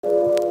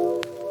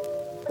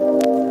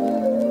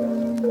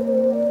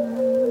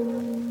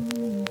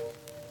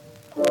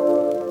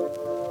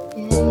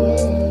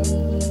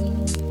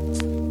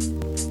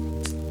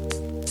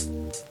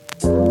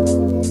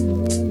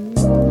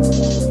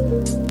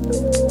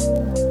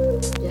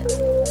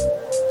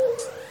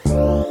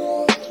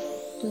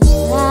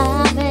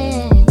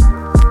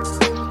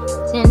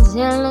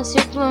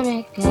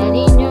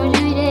cariño,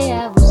 yo iré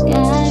a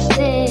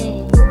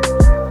buscarte.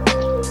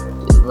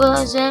 Tu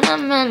voz es una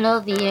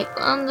melodía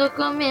cuando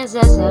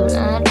comienzas a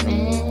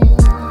hablarme.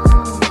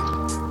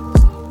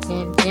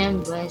 El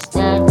tiempo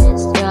está a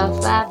nuestro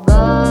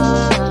favor.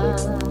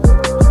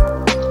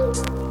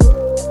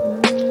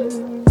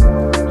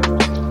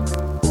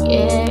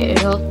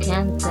 Quiero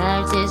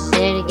cantarte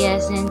cerca,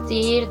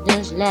 sentir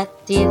tus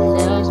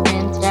latidos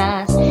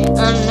mientras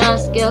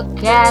conozco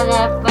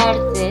cada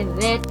parte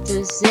de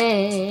tu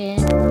ser.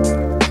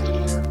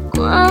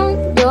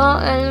 Cuando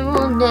el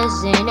mundo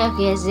se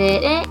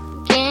enloquece,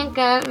 quien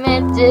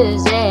calme tu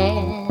sed.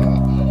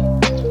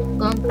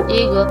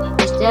 Contigo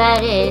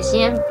estaré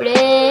siempre,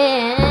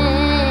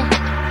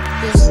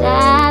 tú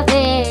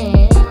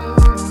sabes.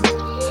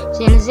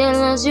 Si el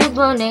cielo se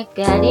opone,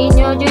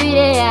 cariño, yo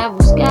iré a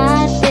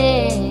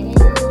buscarte.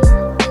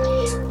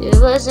 Tu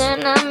voz es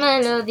una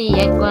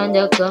melodía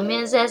cuando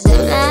comienzas a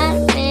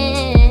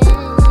hablarme.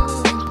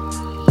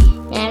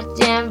 El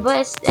tiempo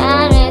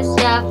está a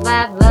nuestro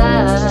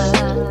favor.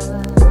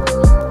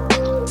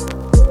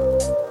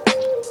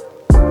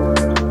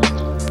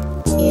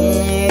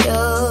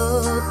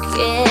 Quiero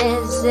que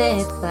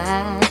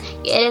sepas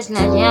que eres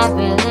la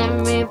llave de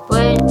mi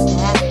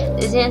puerta.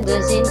 Te siento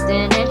sin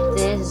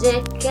tenerte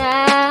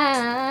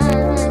cerca.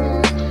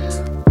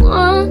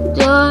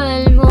 Cuando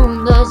el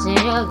mundo se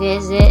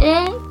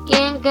enloquece,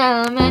 quien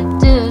calme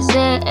tu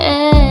sed.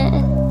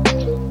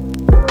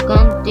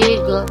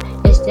 Contigo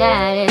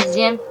estaré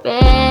siempre,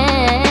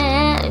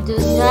 tú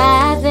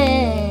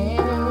sabes.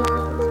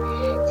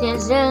 Si el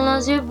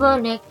cielo se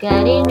opone,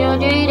 cariño,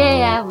 yo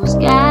iré a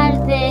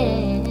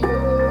buscarte.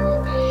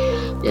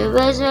 Tu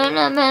voz es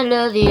una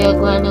melodía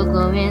cuando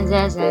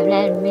comienzas a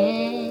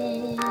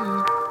hablarme.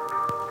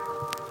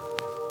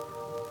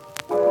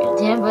 El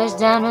tiempo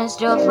está a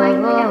nuestro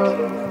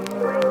favor.